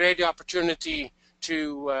great opportunity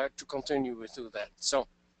to continue with do that. So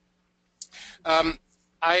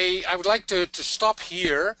I would like to stop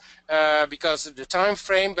here because of the time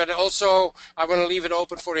frame, but also I want to leave it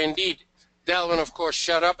open for indeed. Delvin, of course,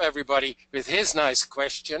 shut up everybody with his nice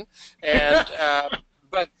question, and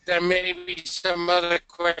but there may be some other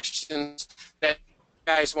questions that you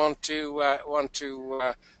guys want to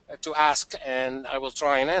ask, and I will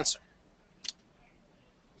try and answer.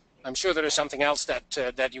 I'm sure there is something else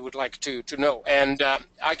that you would like to know, and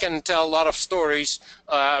I can tell a lot of stories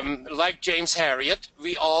like James Herriot.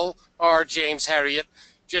 We all are James Herriot.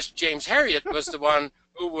 Just James Herriot was the one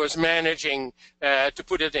who was managing to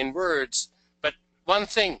put it in words. But one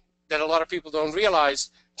thing that a lot of people don't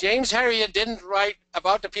realize, James Herriot didn't write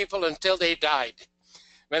about the people until they died.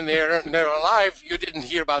 When they're alive, you didn't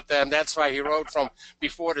hear about them. That's why he wrote from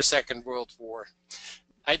before the Second World War.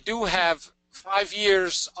 I do have 5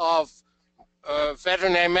 years of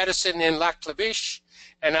veterinary medicine in Lac La Biche,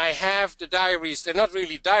 and I have the diaries. They're not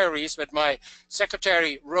really diaries, but my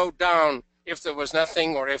secretary wrote down if there was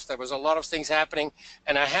nothing or if there was a lot of things happening,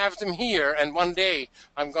 and I have them here, and one day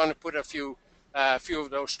I'm going to put a few of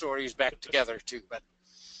those stories back together too. But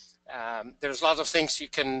there's a lot of things you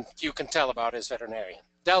can tell about as veterinarian.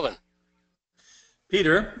 Delvin.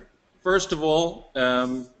 Peter, first of all,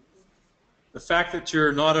 the fact that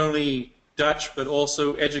you're not only Dutch but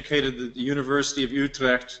also educated at the University of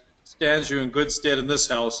Utrecht stands you in good stead in this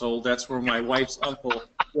household. That's where my wife's uncle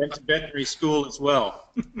went to veterinary school as well.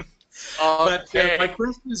 But my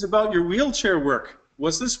question is about your wheelchair work.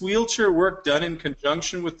 Was this wheelchair work done in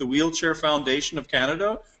conjunction with the Wheelchair Foundation of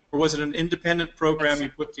Canada, or was it an independent program you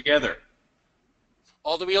put together?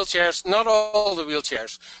 all the wheelchairs, not all the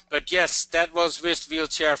wheelchairs, but yes, that was with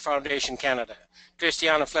Wheelchair Foundation Canada,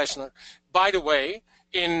 Christiana Fleshner. By the way,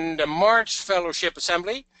 in the March Fellowship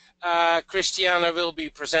Assembly, Christiana will be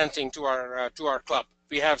presenting to our club.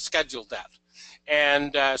 We have scheduled that,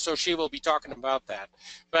 and so she will be talking about that.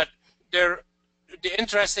 But the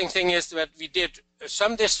interesting thing is that we did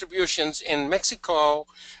some distributions in Mexico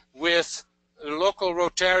with local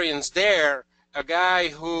Rotarians there, a guy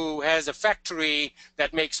who has a factory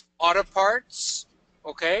that makes auto parts,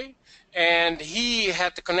 okay? And he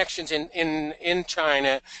had the connections in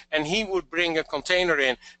China, and he would bring a container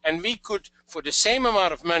in. And we could, for the same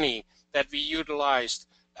amount of money that we utilized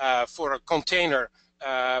for a container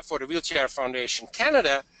for the Wheelchair Foundation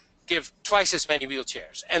Canada, give twice as many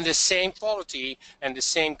wheelchairs, and the same quality and the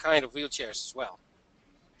same kind of wheelchairs as well.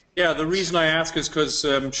 Yeah, the reason I ask is because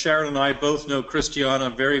Sharon and I both know Christiana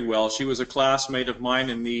very well. She was a classmate of mine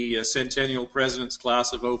in the Centennial President's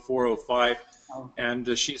class of 0405,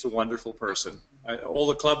 and she's a wonderful person. All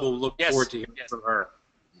the club will look forward to hearing from her.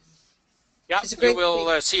 Yeah, you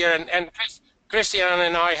will see her, and Christiana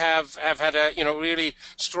and I have had a really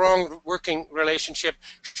strong working relationship.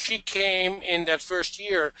 She came in that first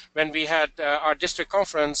year when we had our district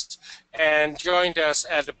conference and joined us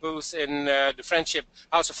at the booth in the Friendship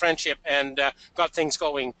House of Friendship, and got things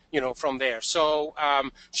going from there. So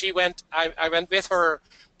she went. I went with her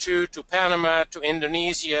to Panama, to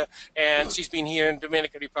Indonesia, and she's been here in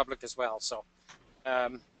Dominican Republic as well. So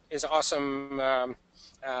it's an awesome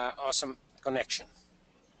awesome connection.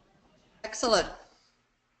 Excellent.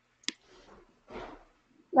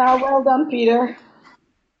 Now, well done, Peter.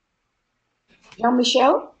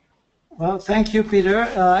 Jean-Michel? Well, thank you, Peter.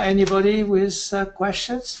 Anybody with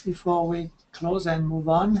questions before we close and move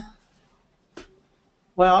on?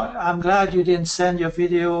 Well, I'm glad you didn't send your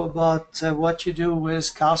video about what you do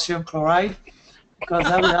with calcium chloride, because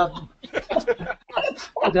that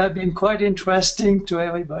would have been quite interesting to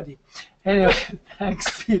everybody. Anyway,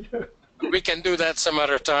 thanks, Peter. We can do that some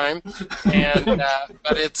other time, and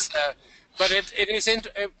but it is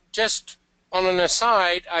just on an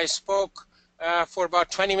aside. I spoke for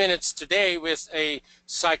about 20 minutes today with a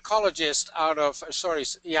psychologist out of a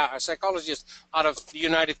psychologist out of the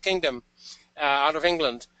United Kingdom, out of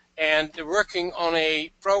England, and they're working on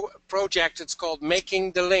a project. It's called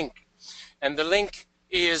Making the Link, and the link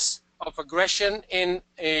is of aggression in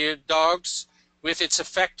dogs, with its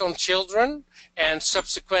effect on children, and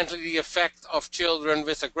subsequently the effect of children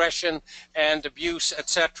with aggression and abuse,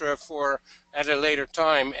 etc., at a later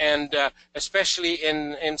time, and especially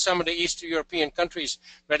in some of the Eastern European countries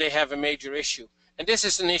where they have a major issue. And this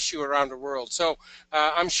is an issue around the world. So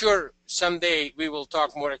I'm sure someday we will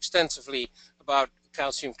talk more extensively about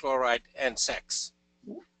calcium chloride and sex.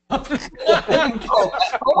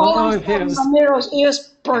 Ramiro's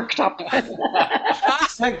ears perked up. Did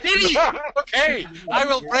he? Okay, I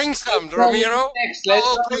will bring some, Ramiro.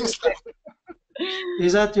 I'll bring some.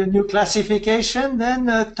 Is that your new classification then?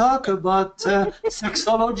 Talk about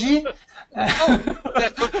sexology?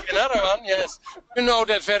 That could be another one, yes. You know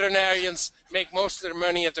that veterinarians make most of their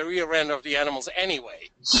money at the rear end of the animals anyway.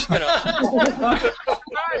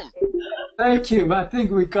 Thank you. I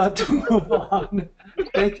think we got to move on.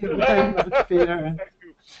 Thank you very much, Peter.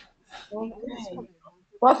 Okay.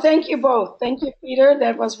 Well, thank you both. Thank you, Peter.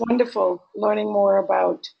 That was wonderful learning more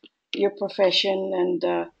about your profession, and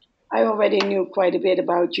I already knew quite a bit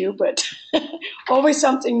about you, but always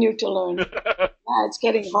something new to learn. Yeah, it's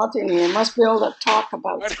getting hot in here. Must be all that talk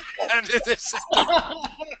about it.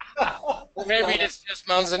 Maybe it's just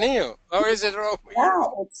Manzanillo. Or is it Romeo? Yeah,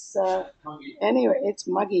 it's anyway, it's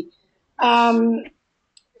muggy.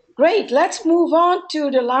 Great. Let's move on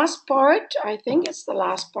to the last part. I think it's the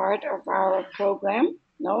last part of our program.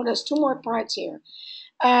 No, there's two more parts here.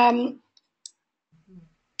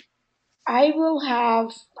 I will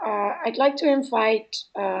have, I'd like to invite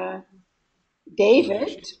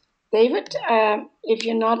David. David, if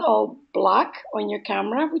you're not all black on your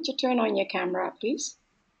camera, would you turn on your camera, please?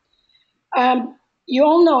 You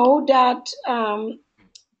all know that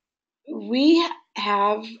we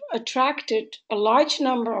have attracted a large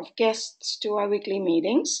number of guests to our weekly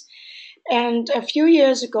meetings. And a few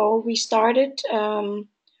years ago, we started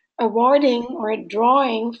awarding or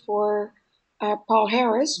drawing for Paul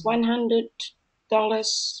Harris, $100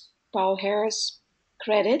 Paul Harris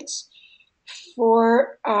credits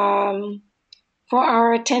for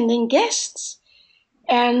our attending guests.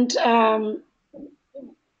 And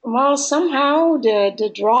well, somehow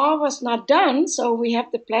the draw was not done, so we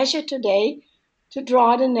have the pleasure today to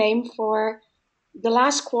draw the name for the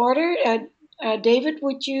last quarter. David,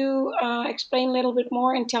 would you explain a little bit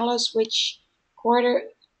more and tell us which quarter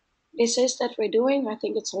this is that we're doing. I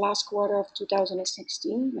think it's the last quarter of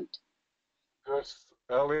 2016. But Yes,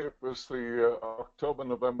 Ellie, it was the October,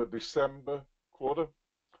 November, December quarter.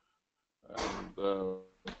 And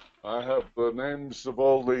I have the names of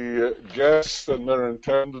all the guests and their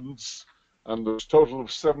attendants, and there's a total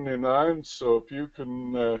of 79. So if you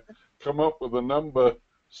can come up with a number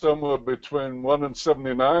somewhere between 1 and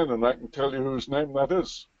 79, and I can tell you whose name that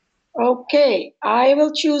is. okay, I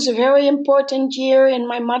will choose a very important year in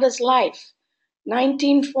my mother's life,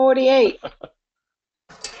 1948.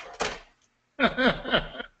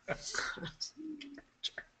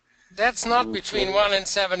 That's not between 1 and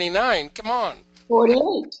 79. Come on.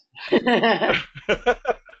 48. 48.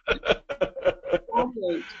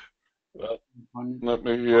 Well, let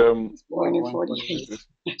me. Born in 48.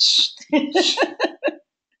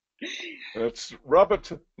 It's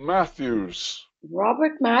Robert Matthews.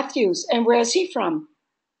 Robert Matthews. And where is he from?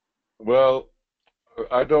 Well,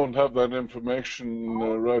 I don't have that information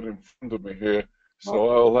right in front of me here, so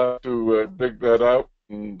I'll have to dig that out.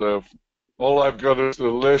 And all I've got is the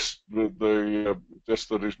list with the just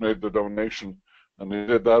that he's made the donation, and he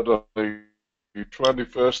did that on the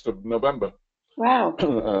 21st of November. Wow.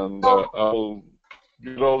 And I'll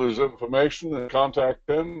get all his information and contact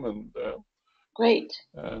him, and great.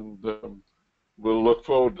 And we'll look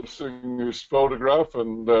forward to seeing his photograph.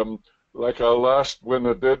 And like our last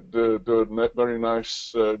winner did, do a very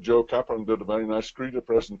nice. Joe Capron did a very nice greeter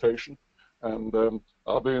presentation, and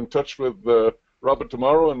I'll be in touch with Robert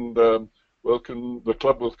tomorrow, and the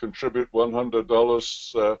club will contribute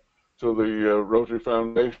 $100 to the Rotary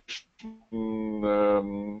Foundation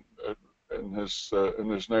in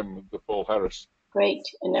his name, the Paul Harris. Great.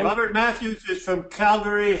 And then Robert Matthews is from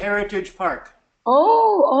Calgary Heritage Park.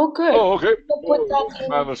 Oh, good. Oh, okay. We'll put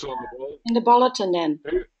that in the bulletin then.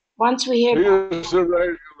 Once we hear.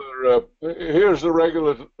 Here's a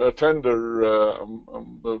regular attender.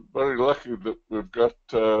 I'm very lucky that we've got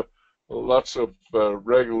lots of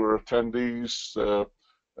regular attendees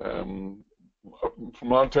from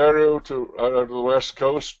Ontario to out of the West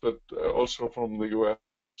Coast, but also from the U.S.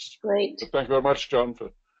 Great. But thank you very much, John.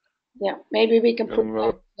 Yeah, maybe we can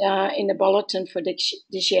put that in the bulletin for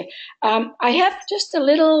this year. I have just a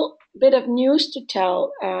little bit of news to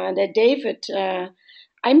tell that David,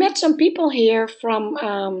 I met some people here from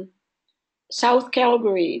South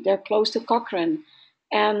Calgary. They're close to Cochrane.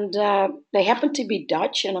 And they happen to be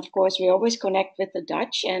Dutch. And of course, we always connect with the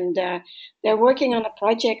Dutch. And they're working on a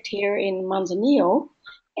project here in Manzanillo.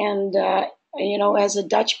 And you know, as a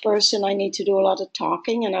Dutch person, I need to do a lot of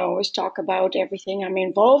talking, and I always talk about everything I'm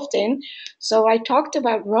involved in. So I talked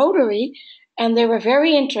about Rotary, and they were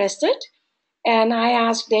very interested. And I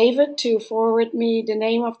asked David to forward me the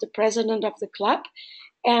name of the president of the club.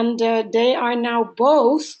 And they are now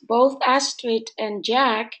both Astrid and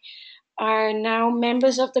Jack, are now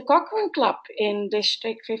members of the Cochrane Club in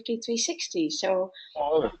District 5360. So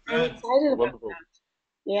I'm very excited about that.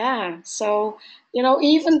 Yeah, so, you know,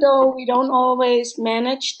 even though we don't always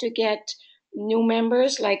manage to get new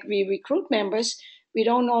members, like we recruit members, we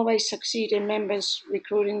don't always succeed in members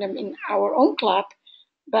recruiting them in our own club,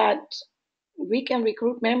 but we can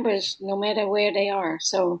recruit members no matter where they are.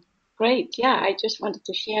 So great. Yeah, I just wanted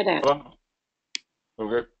to share that.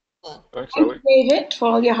 Okay. Thanks, Thank you, David, for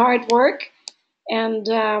all your hard work. And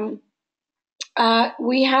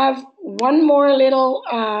we have one more little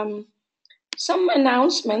some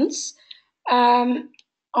announcements.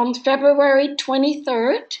 On February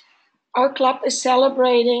 23rd, our club is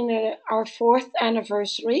celebrating our 4th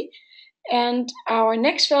anniversary, and our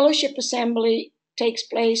next fellowship assembly takes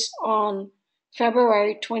place on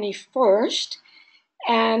February 21st.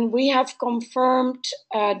 And we have confirmed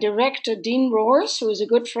Director Dean Rohrs, who is a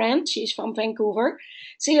good friend. She's from Vancouver.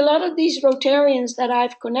 See, a lot of these Rotarians that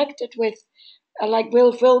I've connected with, like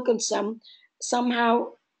Will Wilkinson,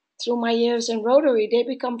 somehow through my years in Rotary, they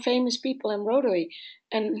become famous people in Rotary.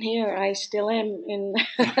 And here I still am in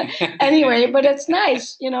anyway, but it's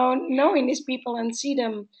nice, you know, knowing these people and see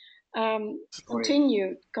them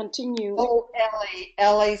continue. Oh,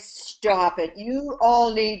 Ellie, stop it. You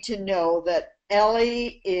all need to know that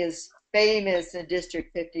Ellie is famous in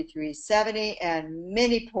District 5370 and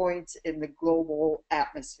many points in the global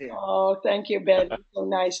atmosphere. Oh, thank you, Ben. So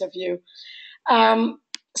nice of you.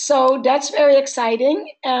 So that's very exciting,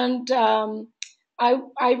 and Peter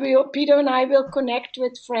and I will connect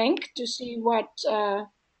with Frank to see what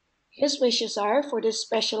his wishes are for this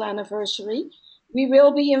special anniversary. We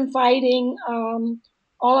will be inviting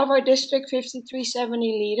all of our District 5370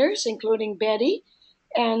 leaders, including Betty,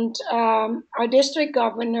 and our district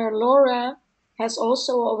governor, Laura, has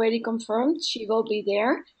also already confirmed she will be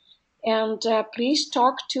there. And please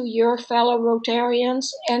talk to your fellow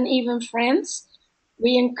Rotarians and even friends.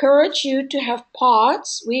 We encourage you to have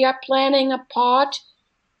pods. We are planning a pod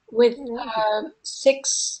with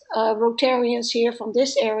 6 Rotarians here from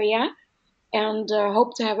this area, and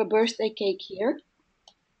hope to have a birthday cake here.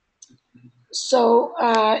 So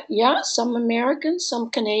yeah, some Americans, some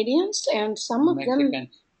Canadians, and some of them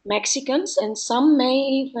Mexicans, and some may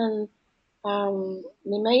even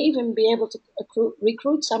we may even be able to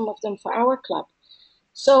recruit some of them for our club.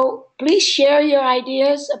 So please share your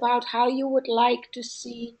ideas about how you would like to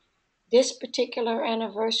see this particular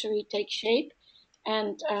anniversary take shape,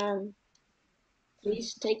 and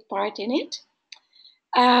please take part in it.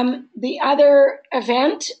 The other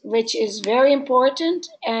event, which is very important,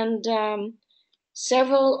 and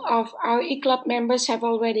several of our e-club members have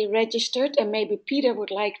already registered, and maybe Peter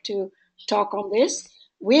would like to talk on this.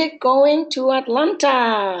 We're going to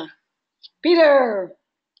Atlanta. Peter.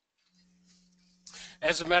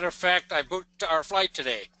 As a matter of fact, I booked our flight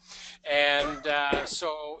today. And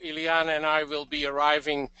so Ileana and I will be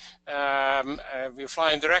arriving, we're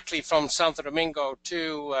flying directly from Santo Domingo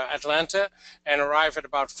to Atlanta and arrive at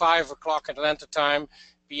about 5 o'clock Atlanta time,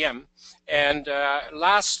 PM. And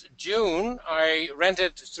last June, I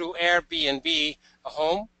rented through Airbnb a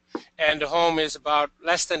home. And the home is about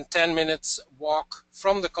less than 10 minutes walk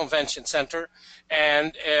from the convention center.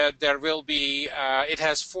 And there will be, it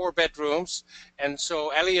has 4 bedrooms. And so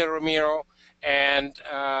Elia Romero and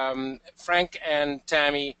Frank and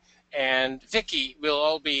Tammy and Vicky will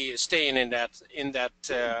all be staying in that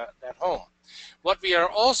home. What we are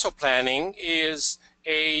also planning is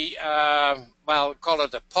a well, call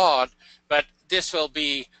it a pod, but this will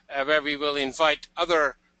be where we will invite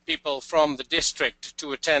other people from the district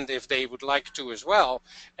to attend if they would like to as well.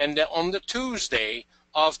 And on the Tuesday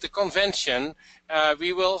of the convention,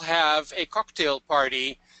 we will have a cocktail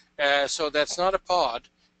party. So that's not a pod,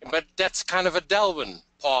 but that's kind of a Delwyn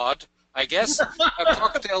pod, I guess, a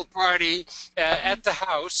cocktail party at the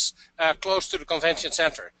house close to the convention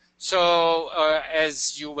center. So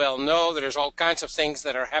as you well know, there's all kinds of things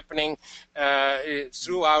that are happening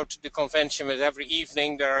throughout the convention. With every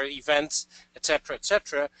evening there are events, etc.,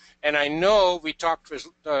 etc. And I know we talked with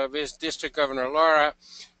District Governor Laura.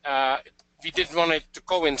 We didn't want it to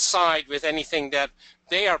coincide with anything that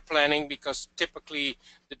they are planning, because typically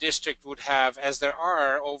the district would have, as there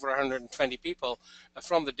are over 120 people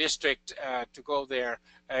from the district to go there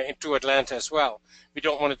into Atlanta as well. We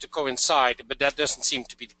don't want it to coincide, but that doesn't seem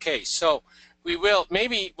to be the case. So we will,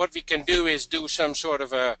 maybe what we can do is do some sort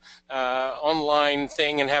of a online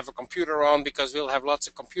thing and have a computer on, because we'll have lots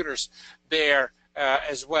of computers there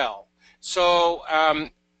as well. So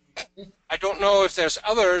I don't know if there's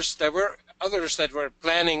others. There were others that were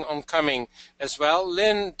planning on coming as well.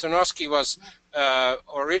 Lynn Tonoski was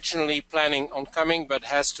originally planning on coming, but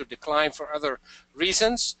has to decline for other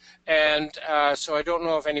reasons. And so I don't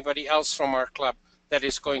know of anybody else from our club that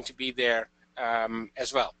is going to be there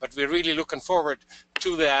as well. But we're really looking forward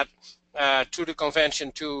to that, to the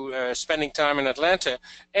convention, to spending time in Atlanta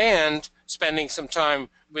and spending some time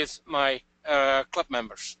with my club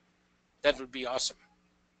members. That would be awesome.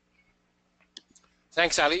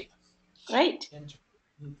 Thanks, Ali. Great.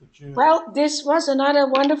 Well, this was another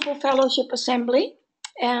wonderful fellowship assembly,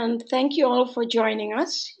 and thank you all for joining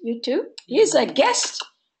us. You too. He's a guest.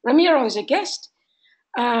 Ramiro is a guest.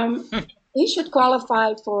 He should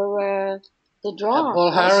qualify for the draw.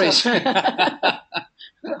 Paul Harris.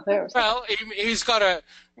 Well, he's got to.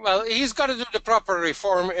 Well, he's got to do the proper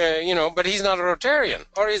reform, you know. But he's not a Rotarian,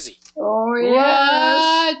 or is he? Oh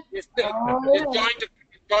yeah. He's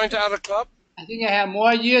joined to other club. I think I have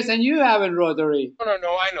more years than you have in Rotary. No,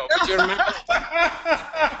 I know. But you're a member.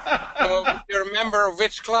 So you're a member of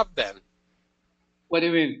which club then? What do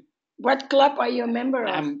you mean? What club are you a member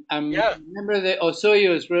of? I'm a member of the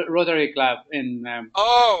Osoyo's Rotary Club in.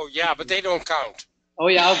 Oh yeah, but they don't count. Oh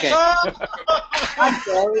yeah, okay. I'm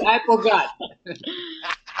sorry, I forgot.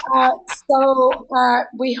 So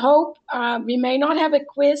we hope we may not have a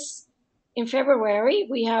quiz in February.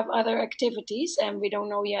 We have other activities, and we don't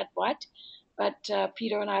know yet what. But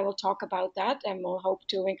Peter and I will talk about that, and we'll hope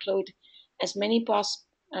to include as many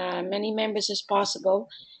members as possible.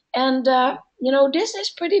 And you know, this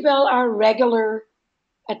is pretty well our regular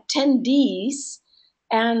attendees,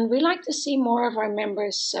 and we like to see more of our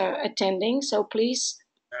members attending. So please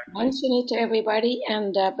mention it to everybody.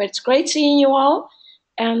 And but it's great seeing you all,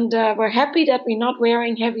 and we're happy that we're not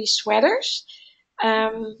wearing heavy sweaters.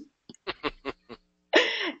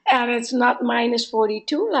 And it's not minus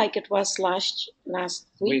 42 like it was last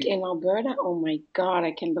week in Alberta. Oh my God,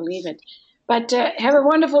 I can't believe it. But have a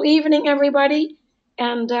wonderful evening, everybody.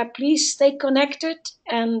 and please stay connected,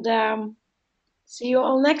 and see you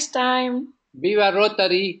all next time. Viva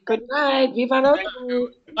Rotary. Good night. Viva Rotary.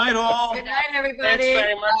 Good night, all. Good night, everybody. Thanks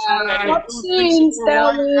very much. Tot ziens,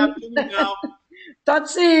 Delwyn. Tot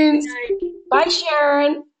ziens. Bye,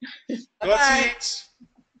 Sharon. Tot ziens.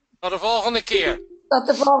 Tot de volgende keer. Tot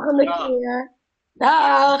de volgende keer.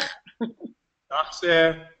 Dag. Dag,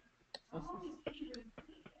 Sir.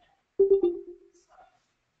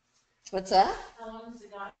 What's that?